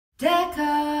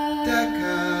Decca.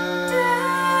 Decca.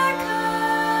 Decca.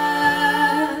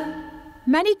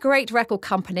 Many great record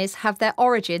companies have their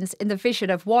origins in the vision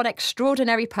of one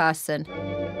extraordinary person.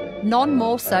 None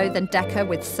more so than Decca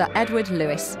with Sir Edward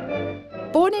Lewis.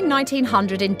 Born in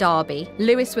 1900 in Derby,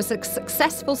 Lewis was a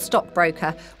successful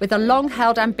stockbroker with a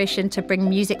long-held ambition to bring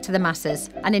music to the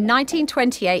masses. And in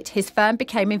 1928, his firm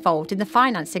became involved in the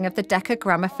financing of the Decca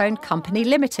Gramophone Company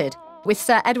Limited. With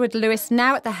Sir Edward Lewis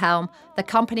now at the helm, the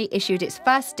company issued its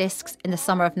first discs in the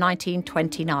summer of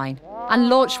 1929 and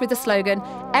launched with the slogan,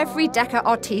 "Every Decca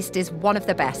artiste is one of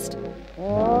the best."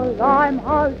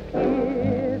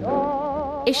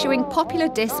 Issuing popular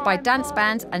discs by dance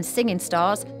bands and singing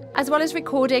stars, as well as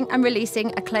recording and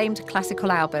releasing acclaimed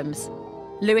classical albums.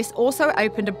 Lewis also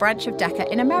opened a branch of Decca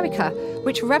in America,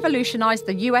 which revolutionised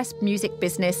the US music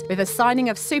business with a signing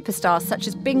of superstars such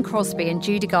as Bing Crosby and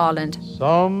Judy Garland.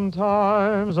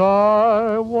 Sometimes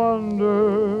I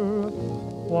wonder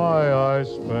why I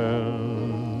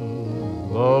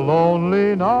spend the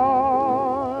lonely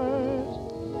night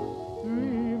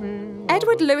dreaming.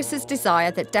 Edward Lewis's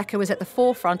desire that Decca was at the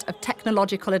forefront of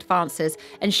technological advances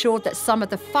ensured that some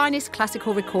of the finest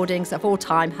classical recordings of all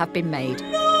time have been made.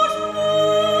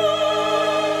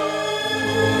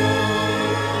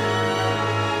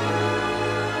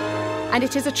 And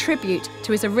it is a tribute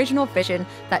to his original vision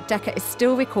that Decca is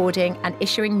still recording and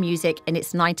issuing music in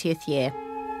its 90th year.